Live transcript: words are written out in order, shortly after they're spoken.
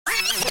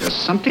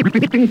There's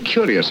something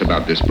curious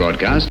about this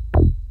broadcast.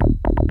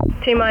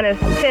 T-minus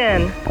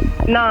 10,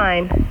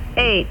 9,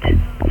 8,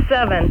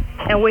 7,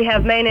 and we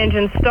have main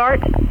engine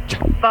start.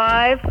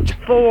 5,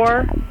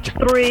 4,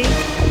 3,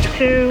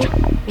 2,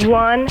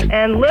 1,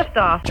 and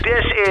liftoff.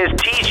 This is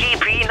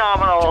TGP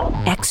Nominal.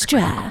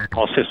 Extra.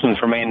 All systems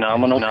remain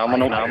nominal.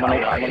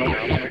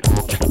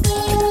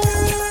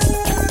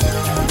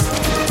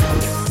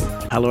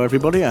 Hello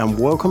everybody and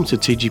welcome to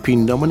TGP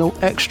Nominal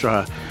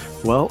Extra.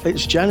 Well,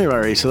 it's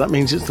January, so that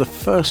means it's the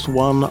first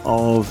one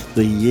of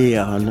the year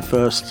and the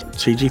first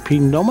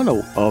TGP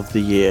Nominal of the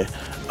year.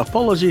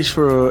 Apologies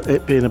for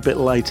it being a bit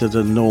later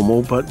than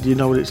normal, but you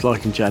know what it's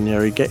like in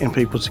January. Getting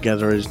people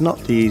together is not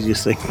the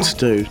easiest thing to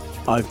do.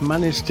 I've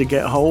managed to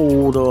get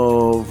hold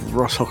of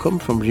Ross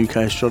Hockham from UK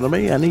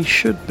Astronomy, and he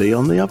should be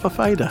on the other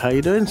fader. How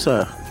you doing,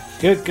 sir?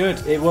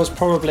 Good. It was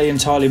probably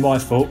entirely my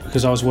fault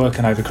because I was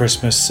working over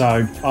Christmas,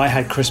 so I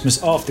had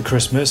Christmas after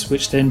Christmas,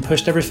 which then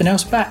pushed everything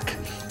else back.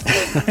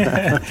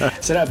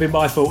 So that'd be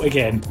my fault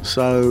again.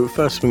 So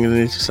first thing I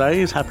need to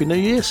say is Happy New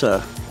Year,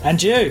 sir.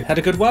 And you had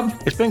a good one?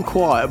 It's been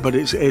quiet, but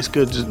it's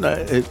good.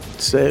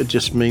 It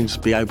just means to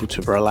be able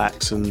to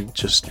relax and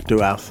just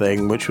do our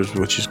thing, which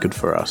is good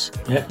for us.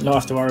 Yeah, not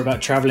have to worry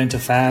about travelling to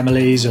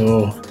families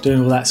or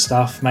doing all that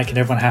stuff, making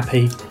everyone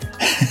happy.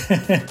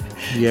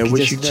 Yeah,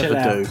 which you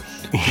never do.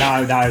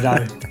 No.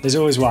 There's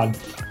always one.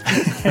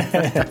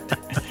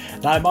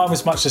 No, mine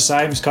was much the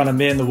same. It's kind of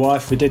me and the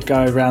wife. We did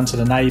go around to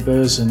the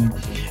neighbours and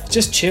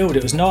just chilled.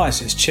 It was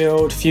nice. It's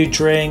chilled, a few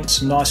drinks,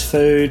 some nice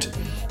food,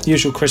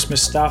 usual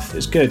Christmas stuff. It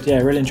was good. Yeah,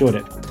 really enjoyed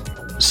it.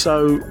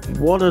 So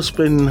what has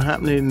been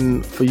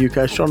happening for UK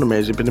Astronomy?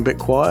 Has it been a bit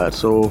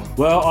quiet or?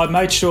 Well, I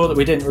made sure that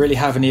we didn't really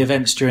have any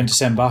events during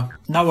December.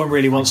 No one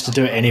really wants to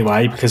do it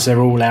anyway because they're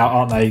all out,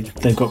 aren't they?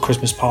 They've got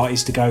Christmas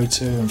parties to go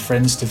to and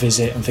friends to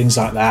visit and things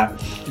like that.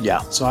 Yeah.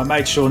 So I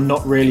made sure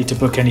not really to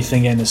book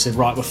anything in. I said,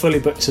 right, we're fully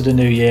booked to the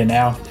new year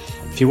now.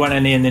 If you want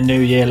any in the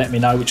new year, let me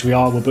know, which we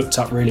are. We're booked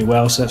up really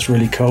well, so that's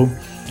really cool.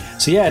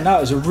 So yeah, no,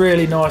 it was a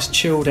really nice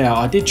chilled out.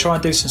 I did try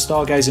and do some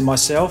stargazing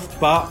myself,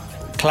 but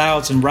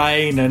clouds and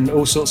rain and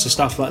all sorts of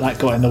stuff like that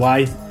got in the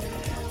way.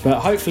 But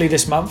hopefully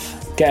this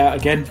month, get out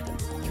again.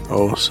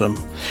 Awesome.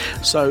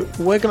 So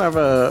we're going to have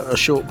a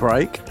short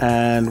break,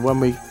 and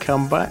when we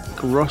come back,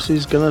 Ross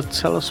is going to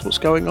tell us what's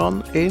going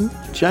on in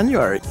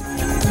January.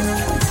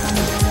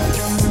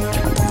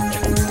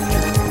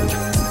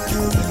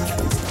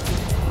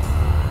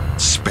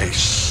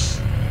 Space,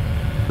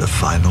 the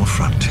final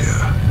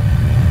frontier.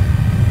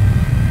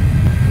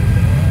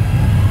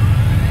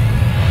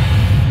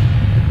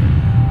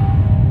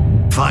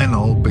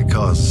 Final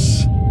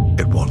because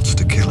it wants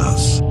to kill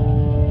us.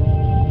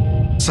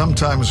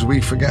 Sometimes we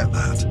forget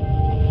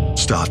that.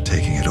 Start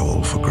taking it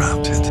all for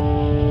granted.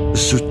 The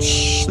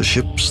suits, the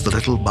ships, the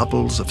little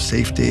bubbles of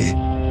safety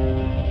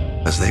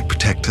as they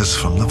protect us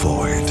from the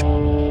void.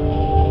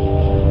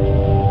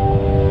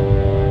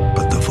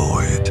 But the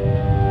void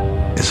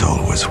is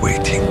always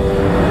waiting.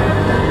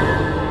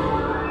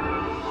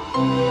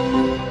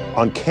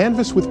 On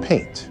canvas with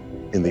paint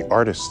in the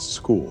artist's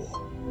school,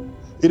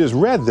 it is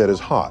red that is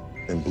hot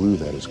and blue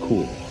that is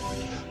cool.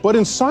 But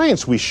in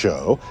science we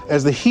show,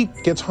 as the heat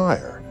gets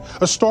higher,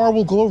 a star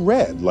will glow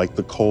red like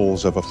the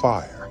coals of a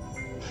fire.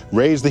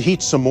 Raise the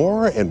heat some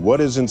more, and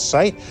what is in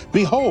sight?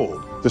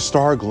 Behold, the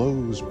star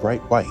glows bright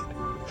white.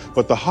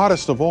 But the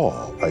hottest of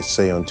all, I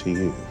say unto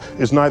you,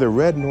 is neither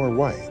red nor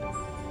white,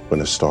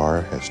 when a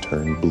star has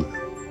turned blue.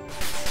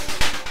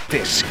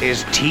 This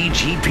is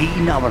TGP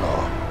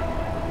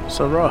Nominal.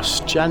 So Ross,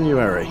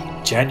 January.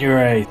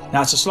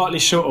 Now it's a slightly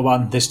shorter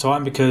one this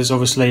time because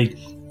obviously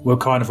we're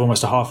kind of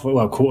almost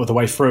quarter of the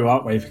way through,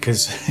 aren't we?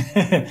 Because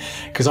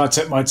I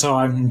took my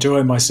time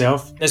enjoying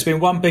myself. There's been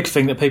one big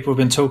thing that people have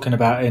been talking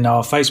about in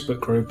our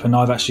Facebook group, and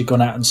I've actually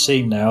gone out and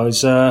seen now,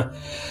 is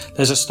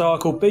there's a star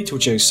called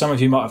Betelgeuse. Some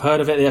of you might have heard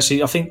of it.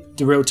 I think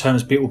the real term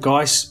is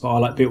Betelgeuse, but I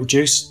like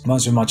Betelgeuse.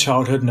 Reminds me of my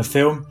childhood in a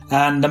film.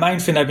 And the main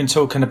thing they've been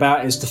talking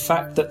about is the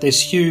fact that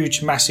this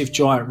huge, massive,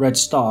 giant red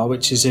star,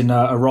 which is in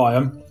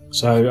Orion,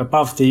 so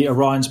above the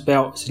Orion's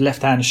belt,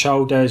 left-hand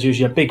shoulder, there's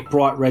usually a big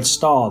bright red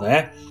star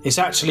there. It's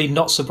actually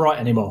not so bright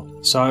anymore.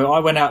 So I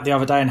went out the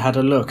other day and had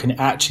a look, and it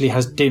actually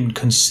has dimmed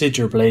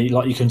considerably.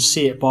 Like you can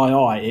see it by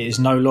eye. It is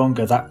no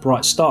longer that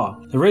bright star.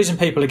 The reason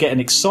people are getting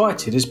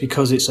excited is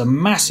because it's a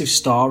massive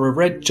star, a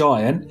red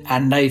giant,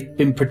 and they've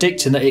been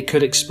predicting that it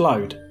could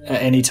explode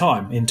at any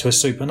time into a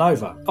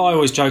supernova. I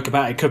always joke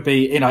about it could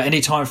be, any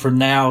time from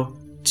now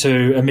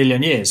to a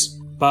million years.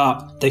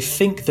 But they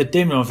think the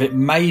dimming of it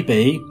may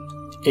be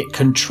it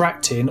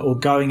contracting or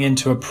going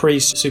into a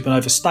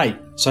pre-supernova state.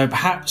 So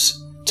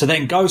perhaps to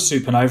then go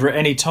supernova at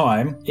any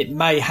time, it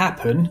may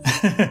happen,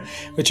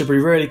 which would be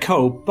really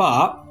cool,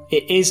 but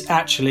it is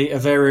actually a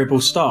variable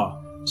star.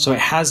 So it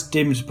has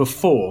dimmed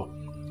before.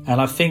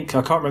 And I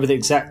can't remember the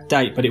exact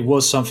date, but it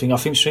was something, I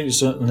think it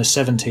was in the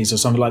 70s or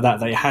something like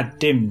that, it had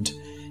dimmed.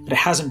 But it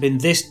hasn't been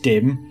this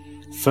dim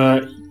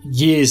for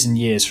years and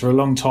years, for a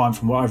long time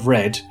from what I've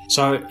read.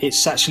 So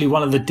it's actually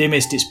one of the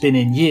dimmest it's been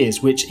in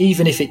years, which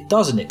even if it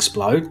doesn't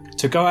explode,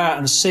 to go out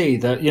and see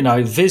that,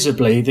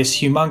 visibly this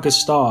humongous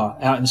star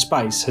out in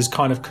space has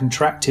kind of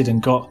contracted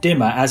and got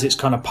dimmer as it's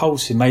kind of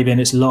pulsing, maybe in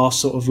its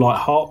last sort of like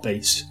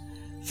heartbeats.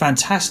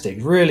 Fantastic,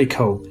 really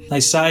cool. They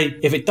say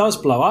if it does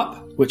blow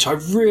up, which I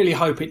really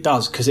hope it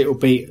does, because it will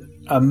be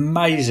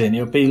amazing.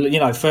 It'll be,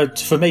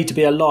 for me to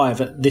be alive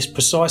at this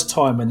precise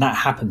time when that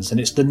happens, and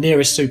it's the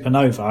nearest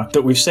supernova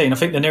that we've seen. I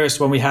think the nearest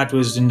one we had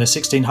was in the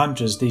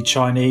 1600s. The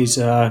Chinese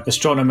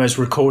astronomers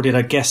recorded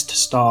a guest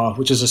star,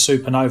 which is a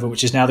supernova,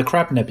 which is now the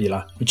Crab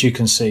Nebula, which you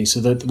can see. So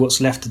that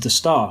what's left of the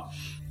star.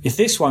 If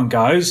this one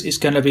goes, it's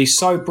going to be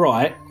so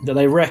bright that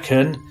they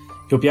reckon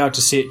you'll be able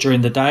to see it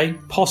during the day,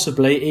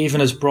 possibly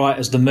even as bright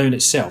as the moon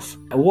itself.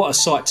 What a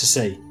sight to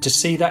see. To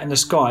see that in the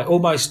sky,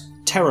 almost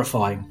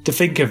terrifying to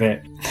think of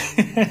it.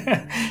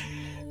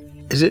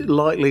 Is it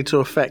likely to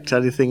affect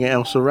anything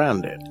else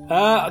around it?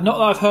 Not that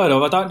I've heard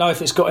of. I don't know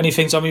if it's got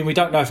anything. We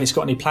don't know if it's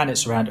got any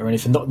planets around it or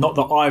anything. Not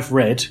that I've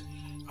read.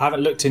 I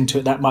haven't looked into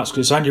it that much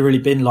because it's only really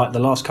been like the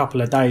last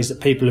couple of days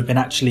that people have been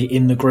actually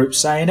in the group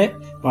saying it.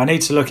 But I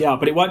need to look it up.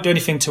 But it won't do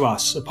anything to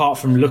us apart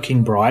from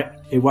looking bright.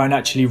 It won't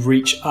actually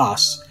reach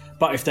us.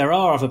 But if there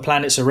are other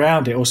planets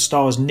around it or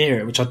stars near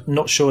it, which I'm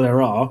not sure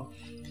there are,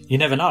 you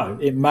never know.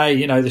 It may,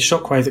 the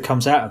shockwave that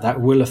comes out of that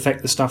will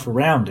affect the stuff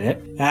around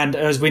it. And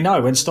as we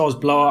know, when stars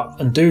blow up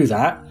and do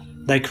that,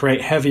 they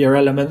create heavier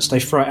elements, they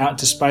throw it out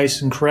into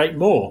space and create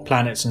more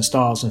planets and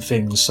stars and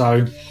things.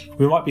 So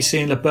we might be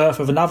seeing the birth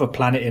of another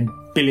planet in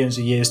billions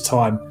of years'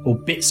 time, or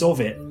bits of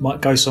it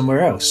might go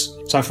somewhere else.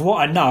 So from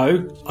what I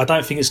know, I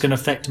don't think it's going to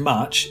affect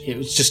much. It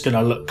was just going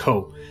to look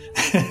cool.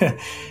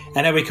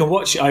 And then we can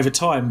watch it over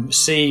time,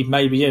 see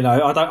maybe,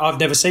 I've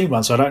never seen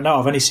one, so I don't know.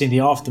 I've only seen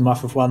the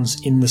aftermath of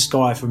ones in the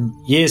sky from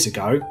years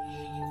ago.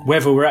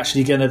 Whether we're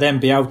actually going to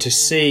then be able to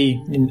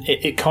see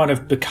it kind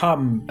of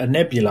become a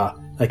nebula.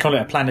 They call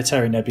it a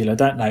planetary nebula,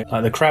 don't they?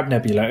 Like the Crab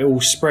Nebula,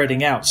 all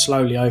spreading out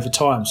slowly over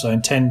time. So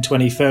in 10,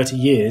 20, 30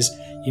 years,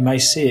 you may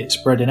see it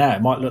spreading out.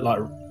 It might look like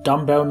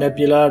Dumbbell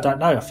Nebula, I don't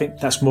know. I think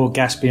that's more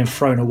gas being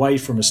thrown away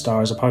from a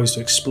star as opposed to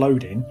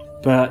exploding.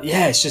 But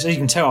yeah, it's just, you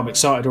can tell I'm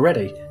excited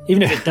already.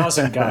 Even if it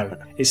doesn't go,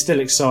 it's still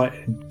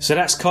exciting. So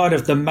that's kind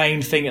of the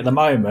main thing at the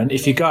moment.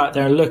 If you go out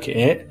there and look at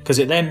it, because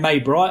it then may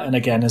brighten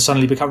again and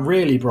suddenly become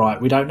really bright,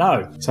 we don't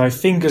know. So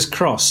fingers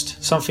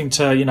crossed, something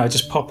to,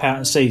 just pop out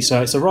and see.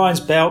 So it's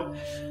Orion's Belt,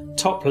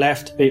 top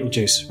left,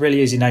 Betelgeuse.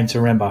 Really easy name to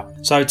remember.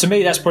 So to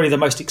me, that's probably the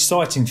most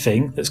exciting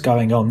thing that's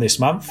going on this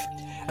month.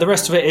 The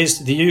rest of it is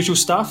the usual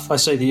stuff. I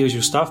say the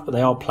usual stuff, but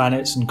they are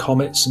planets and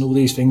comets and all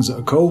these things that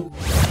are cool.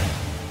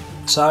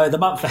 So the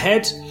month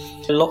ahead,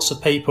 lots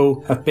of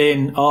people have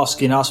been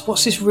asking us,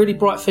 what's this really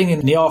bright thing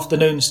in the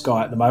afternoon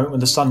sky at the moment when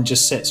the sun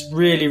just sets?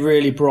 Really,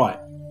 really bright.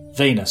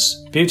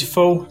 Venus.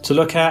 Beautiful to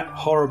look at,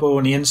 horrible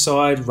on the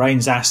inside,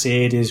 rains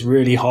acid, is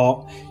really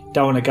hot.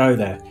 Don't want to go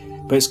there.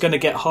 But it's going to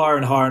get higher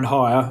and higher and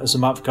higher as the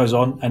month goes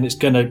on, and it's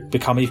going to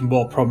become even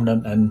more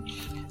prominent, and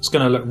it's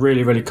going to look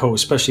really, really cool,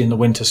 especially in the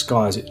winter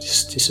skies.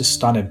 It's just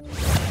stunning.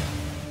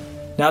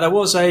 Now, there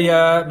was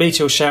a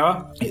meteor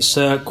shower. It's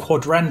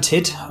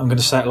quadrantid. I'm going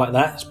to say it like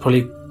that. It's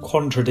probably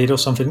quadratid or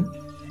something.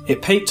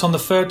 It peaked on the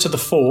 3rd to the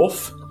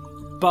 4th,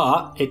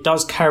 but it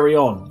does carry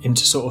on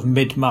into sort of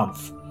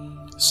mid-month.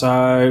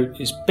 So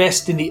it's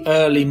best in the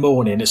early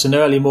morning. It's an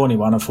early morning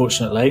one,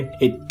 unfortunately.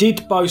 It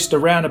did boast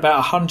around about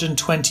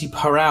 120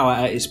 per hour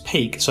at its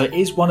peak. So it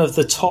is one of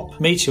the top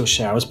meteor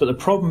showers, but the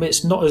problem,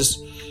 it's not as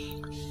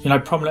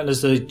prominent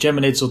as the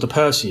Geminids or the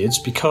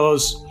Perseids,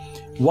 because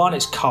one,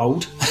 it's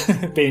cold,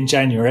 being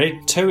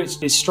January. Two,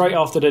 it's straight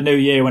after the new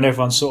year when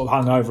everyone's sort of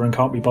hungover and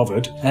can't be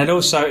bothered. And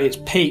also its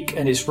peak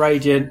and its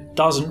radiant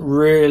doesn't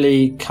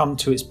really come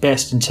to its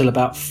best until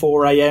about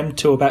 4 a.m.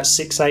 to about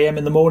 6 a.m.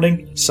 in the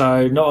morning.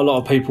 So not a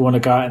lot of people want to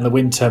go out in the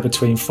winter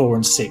between 4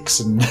 and 6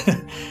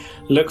 and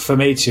look for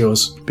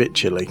meteors. Bit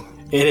chilly.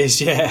 It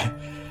is, yeah.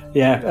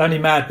 Yeah, only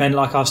madmen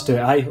like us do it,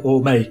 eh?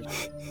 Or me.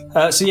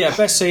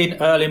 Best seen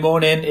early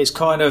morning.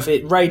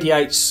 It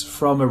radiates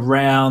from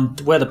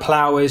around where the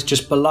plough is,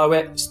 just below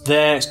it. It's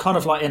there. It's kind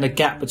of like in a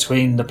gap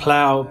between the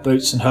plough,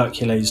 Boots and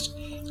Hercules.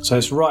 So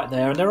it's right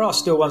there. And there are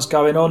still ones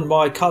going on.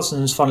 My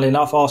cousins, funnily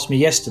enough, asked me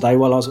yesterday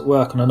while I was at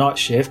work on a night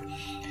shift.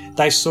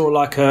 They saw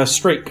like a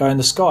streak go in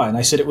the sky, and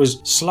they said it was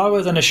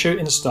slower than a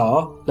shooting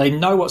star. They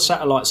know what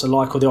satellites are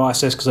like, or the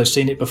ISS, because they've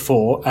seen it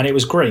before, and it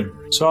was green.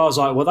 So I was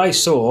like, well, they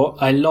saw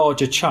a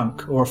larger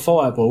chunk or a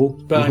fireball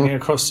burning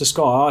across the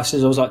sky. I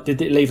was like,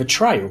 did it leave a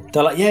trail?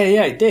 They're like, yeah,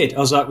 it did. I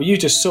was like, well, you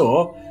just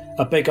saw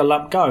a bigger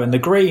lump go, and the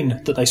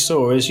green that they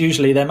saw is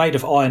usually they're made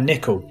of iron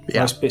nickel,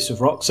 those bits of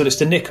rock, so it's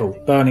the nickel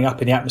burning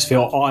up in the atmosphere,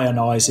 or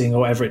ionising, or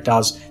whatever it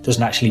does.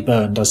 Doesn't actually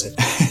burn, does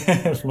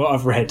it? From what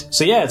I've read.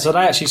 So they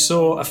actually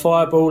saw a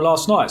fireball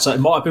last night, so it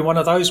might have been one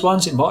of those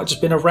ones. It might have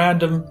just been a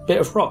random bit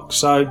of rock.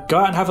 So go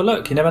out and have a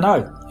look, you never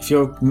know. If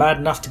you're mad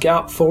enough to get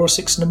up 4 or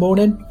 6 in the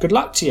morning, good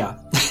luck to you.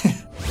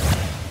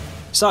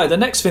 So the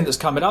next thing that's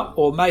coming up,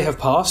 or may have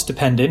passed,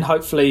 depending,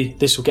 hopefully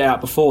this will get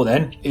out before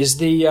then, is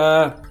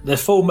the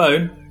full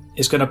moon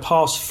is going to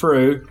pass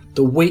through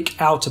the weak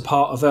outer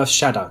part of Earth's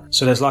shadow.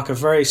 So there's like a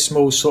very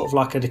small sort of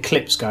like an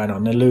eclipse going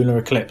on, a lunar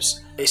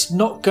eclipse. It's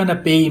not going to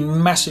be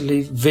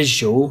massively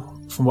visual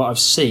from what I've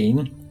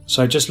seen.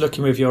 So just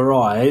looking with your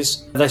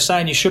eyes, they're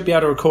saying you should be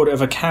able to record it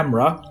with a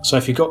camera. So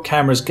if you've got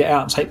cameras, get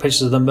out and take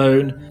pictures of the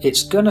moon.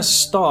 It's going to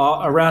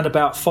start around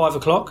about 5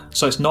 o'clock.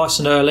 So it's nice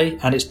and early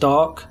and it's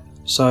dark.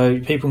 So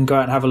people can go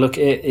out and have a look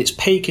at it. Its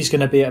peak is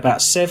going to be at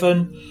about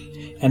 7.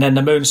 And then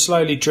the moon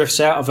slowly drifts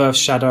out of Earth's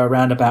shadow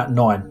around about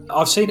 9.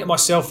 I've seen it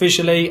myself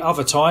visually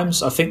other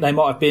times. I think they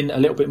might have been a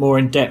little bit more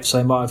in depth, so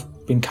they might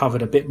have been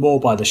covered a bit more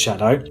by the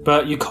shadow.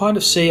 But you kind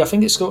of see, I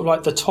think it's got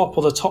like the top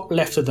or the top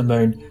left of the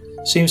moon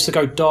seems to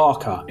go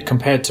darker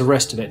compared to the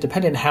rest of it,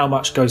 depending on how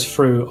much goes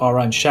through our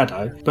own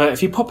shadow. But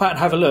if you pop out and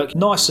have a look,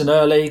 nice and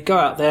early, go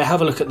out there,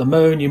 have a look at the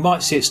moon, you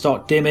might see it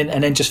start dimming,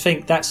 and then just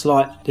think that's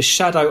like the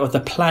shadow of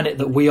the planet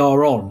that we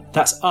are on.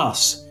 That's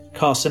us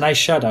casting a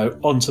shadow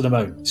onto the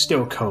moon.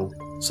 Still cool.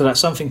 So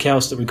that's something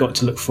else that we've got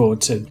to look forward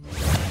to.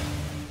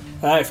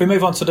 If we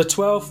move on to the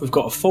 12th, we've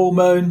got a full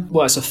moon.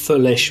 Well, it's a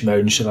fullish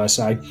moon, should I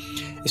say.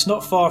 It's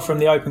not far from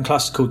the open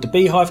cluster called the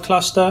Beehive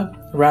Cluster,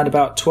 around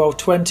about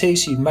 12:20,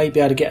 so you may be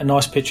able to get a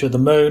nice picture of the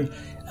moon.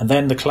 And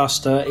then the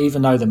cluster,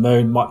 even though the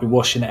moon might be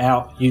washing it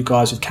out, you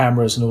guys with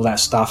cameras and all that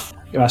stuff,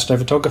 your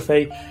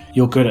astrophotography,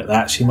 you're good at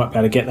that, so you might be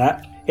able to get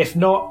that. If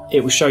not,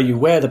 it will show you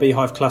where the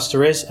Beehive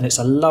Cluster is, and it's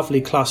a lovely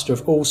cluster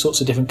of all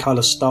sorts of different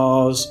colour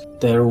stars.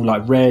 They're all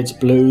like reds,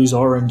 blues,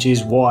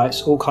 oranges,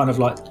 whites, all kind of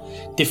like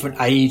different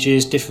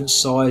ages, different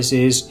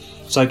sizes.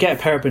 So get a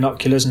pair of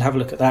binoculars and have a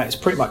look at that. It's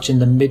pretty much in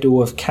the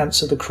middle of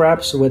Cancer the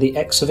Crab, so where the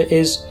X of it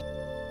is.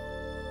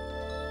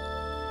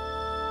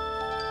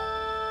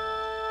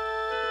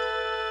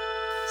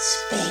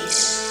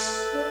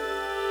 Space,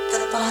 the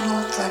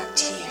final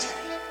frontier.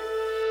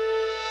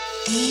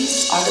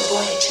 These are the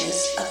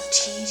voyages of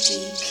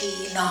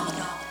TGP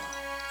Nominal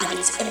and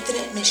its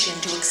infinite mission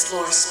to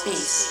explore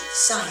space,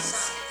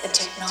 science, and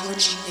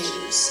technology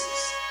news.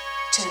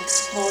 To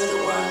explore the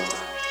world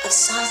of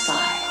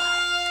sci-fi,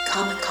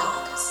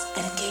 Comic-Cons,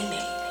 and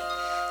gaming.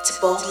 To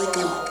boldly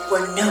go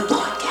where no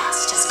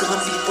podcast has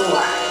gone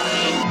before.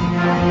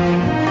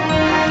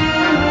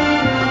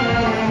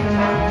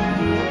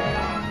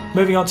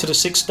 Moving on to the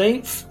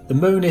 16th, the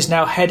moon is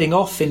now heading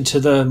off into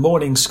the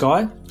morning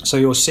sky. So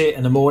you'll see it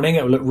in the morning.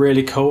 It will look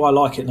really cool. I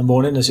like it in the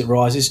morning as it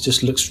rises.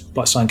 Just looks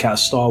like something out of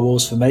Star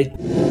Wars for me.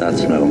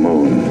 That's no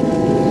moon.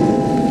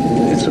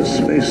 It's a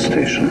space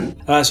station.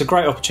 It's a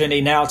great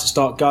opportunity now to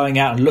start going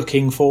out and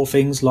looking for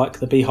things like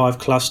the Beehive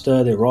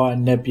Cluster, the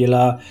Orion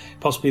Nebula,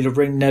 possibly the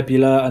Ring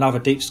Nebula, and other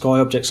deep sky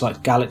objects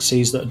like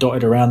galaxies that are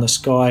dotted around the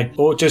sky.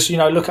 Or just,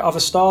 look at other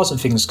stars and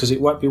things because it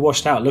won't be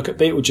washed out. Look at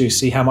Betelgeuse,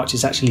 see how much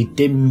it's actually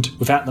dimmed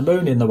without the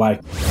moon in the way.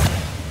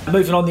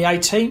 Moving on the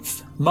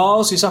 18th,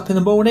 Mars is up in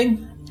the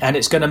morning and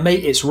it's going to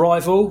meet its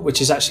rival,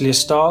 which is actually a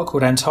star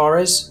called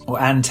Antares, or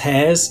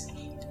Antares.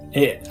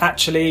 It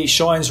actually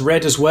shines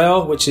red as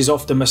well, which is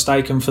often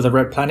mistaken for the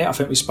red planet. I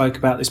think we spoke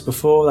about this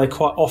before. They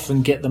quite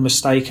often get them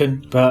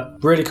mistaken,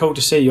 but really cool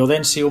to see. You'll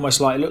then see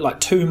almost like, it look like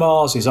two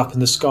Marses up in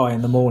the sky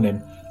in the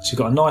morning. So you've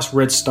got a nice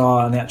red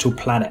star and the actual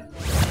planet.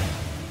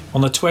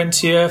 On the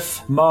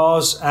 20th,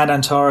 Mars and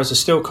Antares are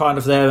still kind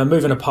of there. They're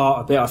moving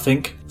apart a bit, I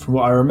think, from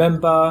what I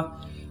remember.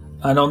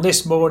 And on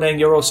this morning,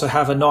 you'll also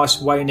have a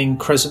nice waning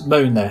crescent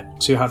moon there.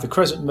 So you'll have the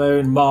crescent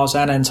moon, Mars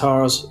and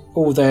Antares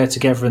all there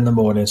together in the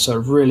morning. So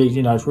really,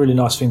 really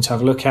nice thing to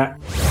have a look at.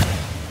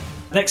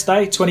 Next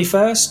day,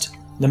 21st,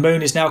 the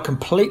moon is now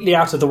completely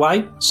out of the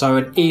way. So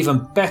an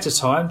even better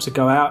time to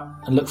go out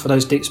and look for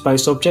those deep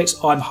space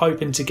objects. I'm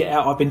hoping to get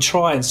out. I've been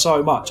trying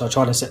so much. I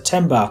tried in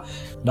September.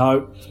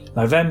 No.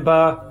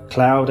 November,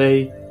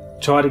 cloudy.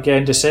 Tried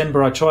again.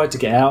 December, I tried to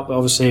get out, but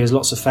obviously there's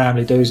lots of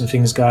family do's and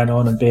things going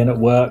on and being at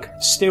work.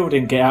 Still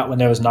didn't get out when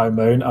there was no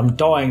moon. I'm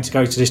dying to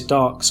go to this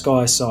dark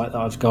sky site that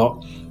I've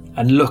got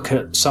and look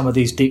at some of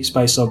these deep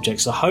space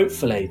objects. So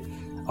hopefully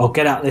I'll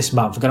get out this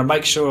month. I'm going to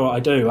make sure I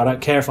do. I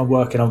don't care if I'm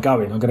working, I'm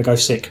going. I'm going to go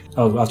sick.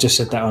 Oh, I've just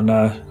said that on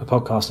a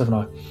podcast, haven't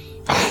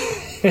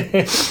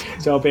I?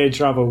 So I'll be in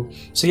trouble.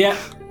 So yeah,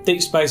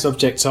 deep space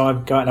object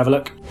time. Go out and have a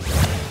look.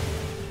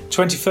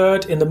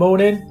 23rd in the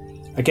morning.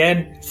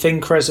 Again, thin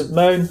crescent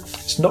moon.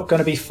 It's not going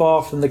to be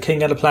far from the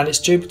king of the planets,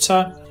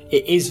 Jupiter.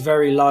 It is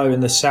very low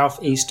in the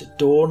southeast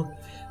dawn,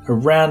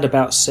 around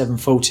about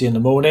 7:40 in the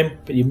morning,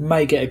 but you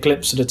may get a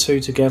glimpse of the two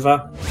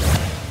together.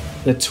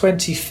 The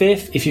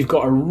 25th, if you've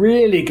got a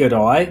really good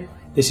eye,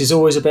 this is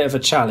always a bit of a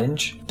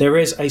challenge. There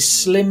is a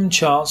slim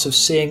chance of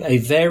seeing a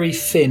very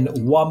thin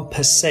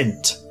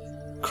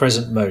 1%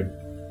 crescent moon,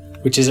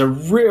 which is a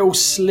real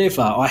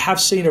sliver. I have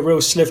seen a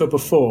real sliver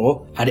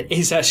before, and it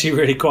is actually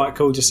really quite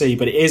cool to see,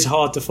 but it is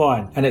hard to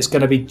find. And it's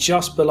going to be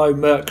just below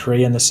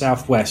Mercury in the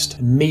southwest,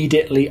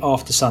 immediately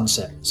after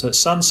sunset. So at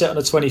sunset on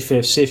the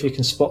 25th, see if you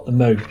can spot the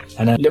moon.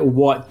 And a little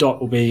white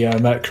dot will be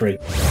Mercury.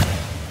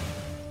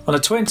 On the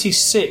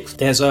 26th,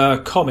 there's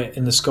a comet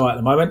in the sky at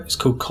the moment. It's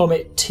called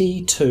Comet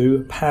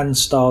T2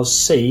 Pan-STARRS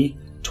C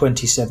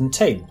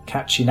 2017.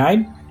 Catchy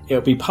name.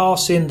 it'll be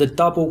passing the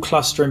double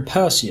clustering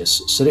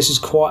Perseus. So this is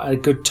quite a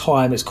good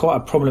time. It's quite a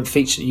prominent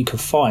feature that you can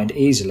find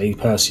easily,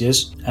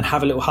 Perseus, and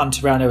have a little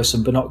hunt around there with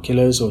some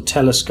binoculars or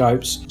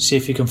telescopes, see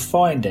if you can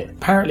find it.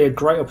 Apparently a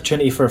great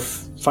opportunity for a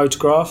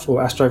photograph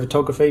or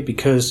astrophotography,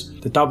 because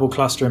the double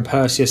cluster in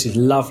Perseus is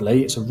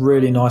lovely. It's a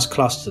really nice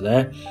cluster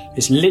there.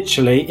 It's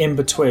literally in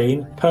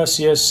between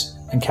Perseus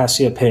and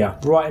Cassiopeia,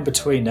 right in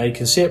between there. You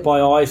can see it by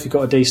eye if you've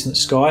got a decent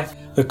sky.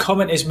 The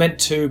comet is meant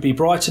to be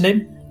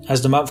brightening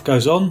as the month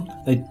goes on.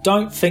 They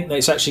don't think that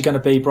it's actually going to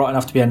be bright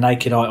enough to be a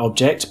naked eye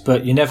object,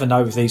 but you never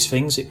know with these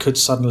things. It could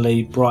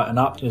suddenly brighten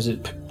up as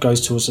it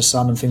goes towards the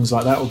sun and things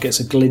like that, or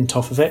gets a glint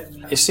off of it.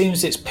 It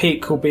seems its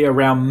peak will be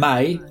around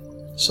May,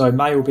 so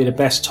May will be the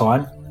best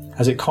time,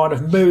 as it kind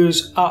of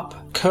moves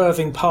up,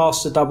 curving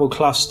past the double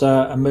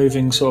cluster and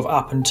moving sort of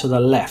up and to the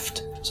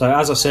left. So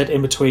as I said,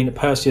 in between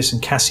Perseus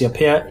and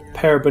Cassiopeia, a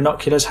pair of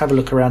binoculars, have a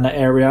look around that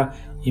area.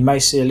 You may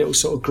see a little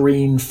sort of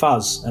green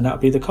fuzz, and that'll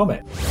be the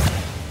comet.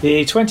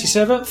 The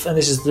 27th, and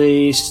this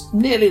is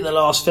nearly the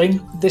last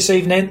thing, this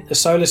evening the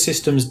solar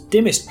system's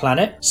dimmest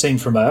planet, seen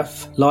from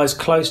Earth, lies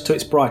close to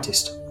its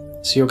brightest.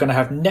 So you're going to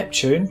have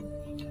Neptune,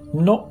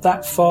 not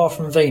that far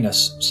from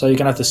Venus. So you're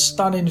going to have the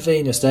stunning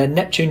Venus there.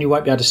 Neptune you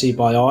won't be able to see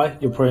by eye.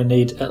 You'll probably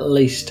need at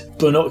least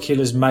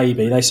binoculars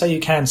maybe. They say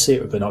you can see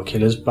it with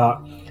binoculars, but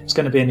it's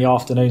going to be in the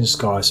afternoon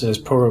sky, so there's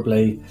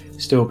probably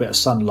still a bit of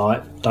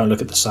sunlight. Don't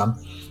look at the sun.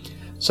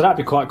 So that'd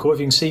be quite cool if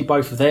you can see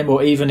both of them,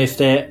 or even if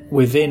they're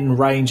within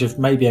range of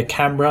maybe a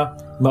camera,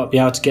 you might be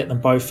able to get them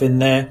both in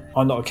there.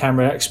 I'm not a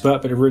camera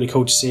expert, but it's really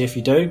cool to see if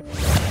you do.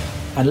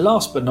 And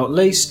last but not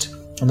least,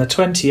 on the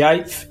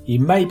 28th, you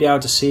may be able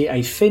to see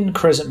a thin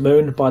crescent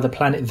moon by the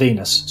planet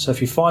Venus. So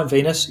if you find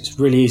Venus, it's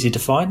really easy to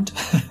find.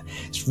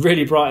 It's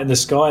really bright in the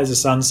sky as the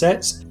sun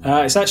sets.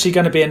 It's actually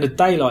going to be in the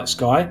daylight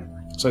sky,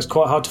 so it's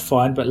quite hard to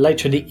find, but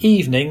later in the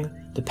evening,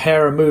 the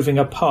pair are moving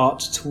apart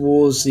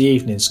towards the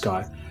evening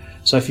sky.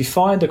 So if you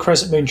find the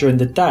crescent moon during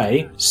the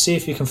day, see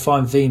if you can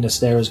find Venus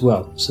there as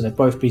well. So they'll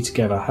both be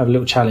together. Have a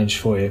little challenge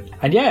for you.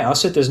 And yeah, I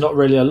said there's not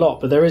really a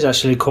lot, but there is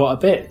actually quite a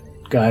bit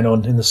going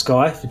on in the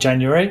sky for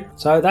January.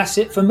 So that's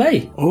it for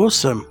me.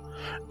 Awesome.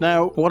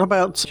 Now, what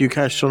about UK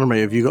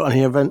astronomy? Have you got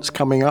any events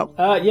coming up?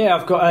 Yeah,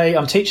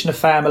 I'm teaching a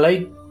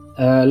family,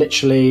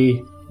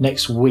 literally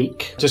next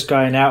week. Just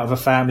going out of a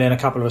family and a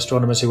couple of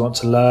astronomers who want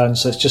to learn.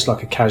 So it's just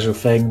like a casual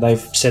thing. They've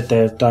said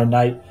they'll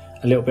donate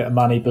a little bit of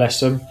money, bless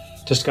them,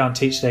 just to go and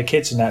teach their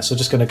kids and that. So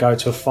just going to go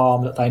to a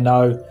farm that they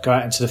know, go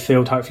out into the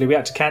field. Hopefully, we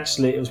had to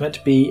cancel it. It was meant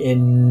to be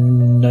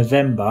in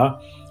November,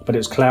 but it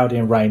was cloudy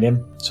and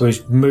raining. So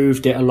we've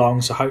moved it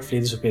along. So hopefully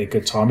this will be a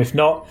good time. If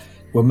not,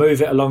 we'll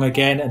move it along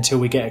again until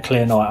we get a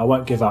clear night. I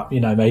won't give up,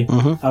 you know me.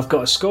 Mm-hmm. I've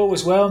got a school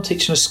as well. I'm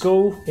teaching a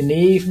school in the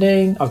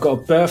evening. I've got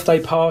a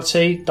birthday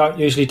party. Don't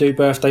usually do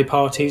birthday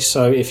parties,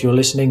 so if you're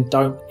listening,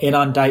 don't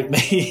inundate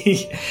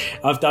me.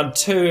 I've done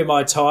 2 in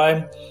my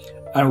time,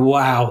 and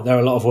wow, they're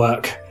a lot of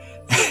work.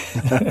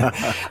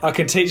 I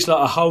can teach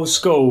like a whole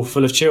school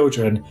full of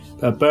children,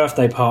 but a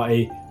birthday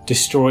party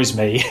destroys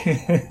me.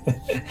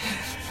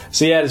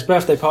 So yeah, there's a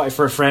birthday party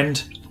for a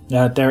friend,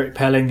 Derek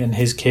Pelling and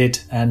his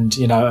kid, and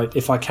you know,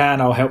 if I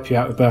can, I'll help you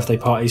out with birthday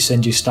parties,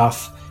 send you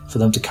stuff for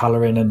them to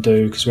colour in and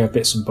do, because we have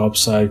bits and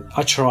bobs, so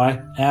I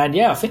try. And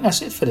yeah, I think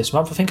that's it for this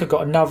month. I think I've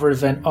got another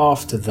event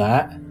after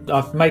that.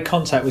 I've made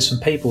contact with some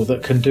people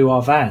that can do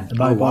our van, the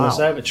mobile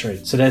observatory.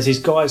 So there's these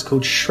guys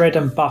called Shred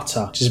and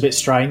Butter, which is a bit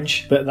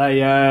strange, but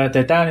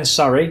they're down in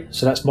Surrey,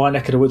 so that's my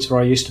neck of the woods where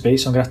I used to be,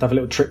 so I'm going to have a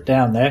little trip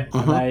down there.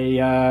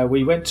 Mm-hmm.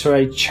 We went to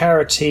a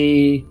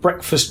charity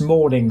breakfast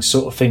morning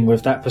sort of thing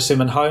with that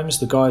Persimmon Homes,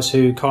 the guys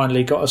who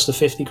kindly got us the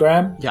 50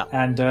 grand. Yeah.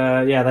 And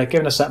they've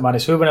given us that money,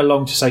 so we went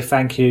along to say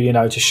thank you, you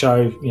know, to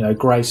show, you know,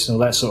 grace and all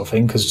that sort of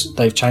thing, because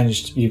they've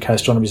changed UK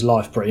astronomy's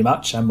life pretty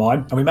much, and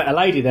mine. And we met a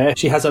lady there.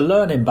 She has a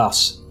learning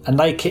bus, and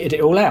they kitted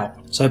it all out.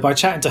 So by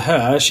chatting to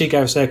her, she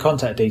gave us their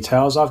contact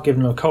details. I've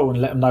given them a call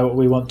and let them know what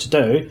we want to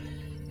do.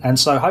 And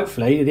so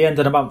hopefully at the end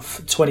of the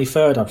month,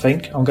 23rd, I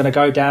think, I'm going to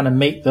go down and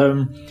meet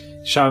them,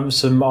 show them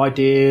some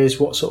ideas,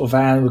 what sort of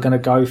van we're going to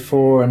go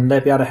for, and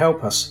they'll be able to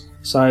help us.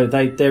 So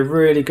they're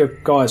really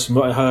good guys. From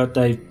what I heard,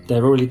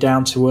 they're really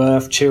down to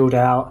earth, chilled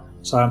out.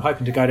 So I'm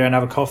hoping to go there and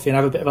have a coffee and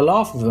have a bit of a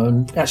laugh with them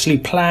and actually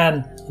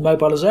plan the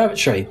mobile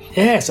observatory.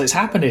 Yeah, so it's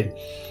happening.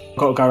 I've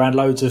got to go around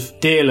loads of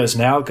dealers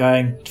now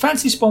going, do you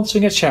fancy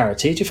sponsoring a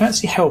charity? Do you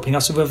fancy helping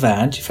us with a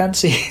van? Do you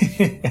fancy...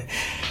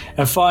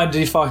 and find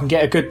if I can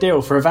get a good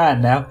deal for a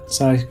van now.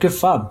 So good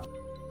fun.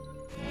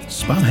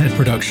 Spamhead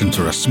Productions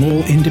are a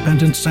small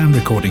independent sound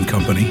recording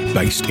company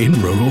based in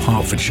rural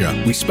Hertfordshire.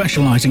 We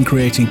specialise in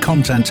creating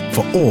content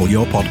for all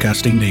your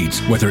podcasting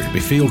needs, whether it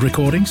be field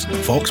recordings,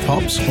 Vox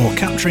Pops, or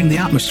capturing the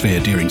atmosphere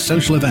during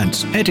social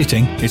events.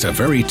 Editing is a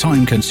very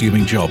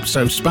time-consuming job,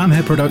 so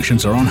Spamhead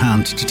Productions are on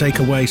hand to take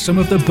away some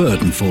of the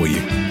burden for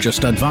you.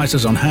 Just advise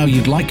us on how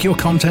you'd like your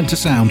content to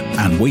sound,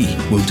 and we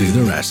will do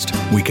the rest.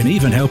 We can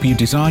even help you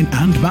design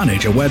and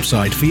manage a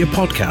website for your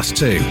podcast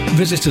too.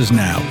 Visit us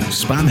now,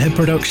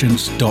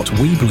 spamheadproductions.weebly.com.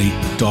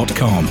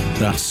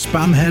 That's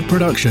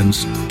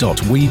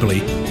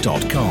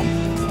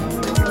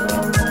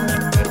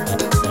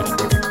spamheadproductions.weebly.com.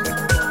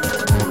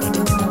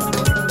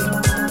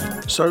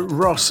 So,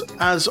 Ross,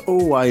 as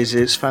always,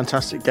 it's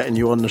fantastic getting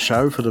you on the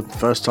show for the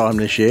first time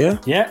this year.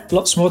 Yeah,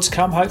 lots more to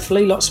come,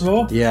 hopefully, lots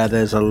more. Yeah,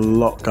 there's a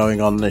lot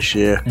going on this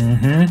year.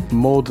 Mm-hmm.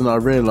 More than I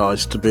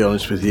realised, to be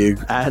honest with you.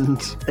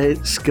 And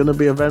it's going to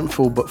be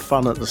eventful but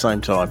fun at the same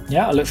time.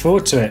 Yeah, I look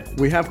forward to it.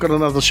 We have got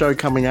another show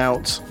coming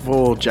out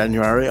for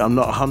January. I'm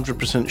not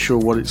 100% sure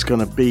what it's going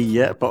to be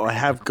yet, but I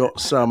have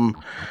got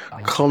some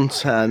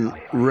content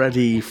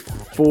ready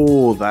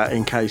for that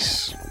in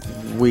case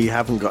we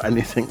haven't got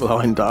anything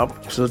lined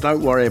up. So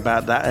don't worry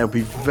about that. It'll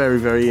be very,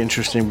 very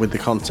interesting with the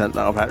content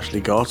that I've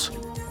actually got.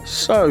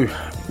 So,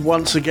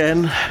 once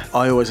again,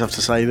 I always have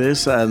to say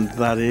this, and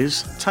that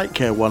is, take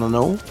care one and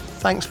all.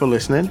 Thanks for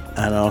listening,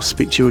 and I'll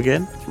speak to you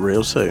again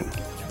real soon.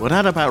 Well,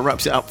 that about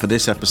wraps it up for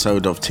this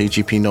episode of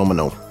TGP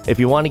Nominal. If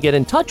you want to get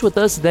in touch with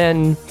us,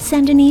 then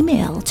send an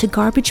email to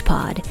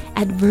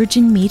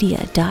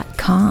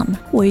garbagepod@virginmedia.com,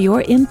 where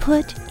your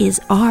input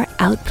is our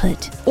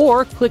output.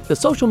 Or click the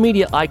social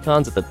media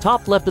icons at the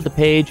top left of the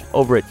page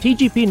over at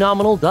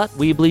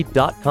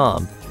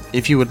tgpnominal.weebly.com.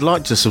 If you would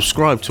like to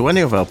subscribe to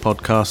any of our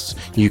podcasts,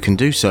 you can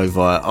do so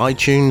via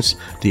iTunes,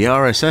 the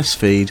RSS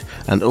feed,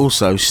 and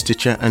also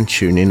Stitcher and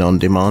TuneIn On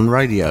Demand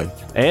Radio.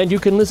 And you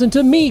can listen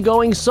to me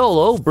going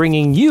solo,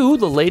 bringing you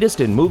the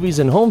latest in movies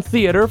and home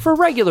theater for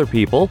regular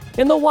people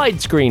in the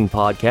Widescreen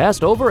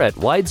podcast over at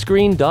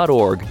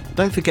widescreen.org.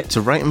 Don't forget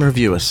to rate and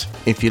review us.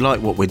 If you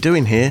like what we're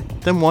doing here,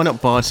 then why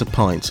not buy us a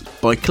pint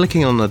by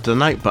clicking on the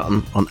donate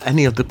button on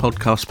any of the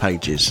podcast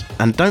pages.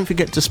 And don't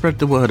forget to spread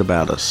the word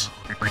about us.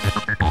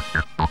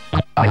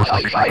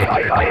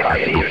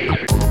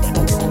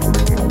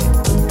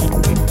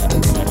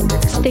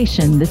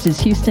 Station, this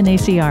is Houston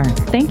ACR.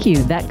 Thank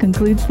you. That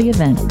concludes the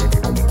event.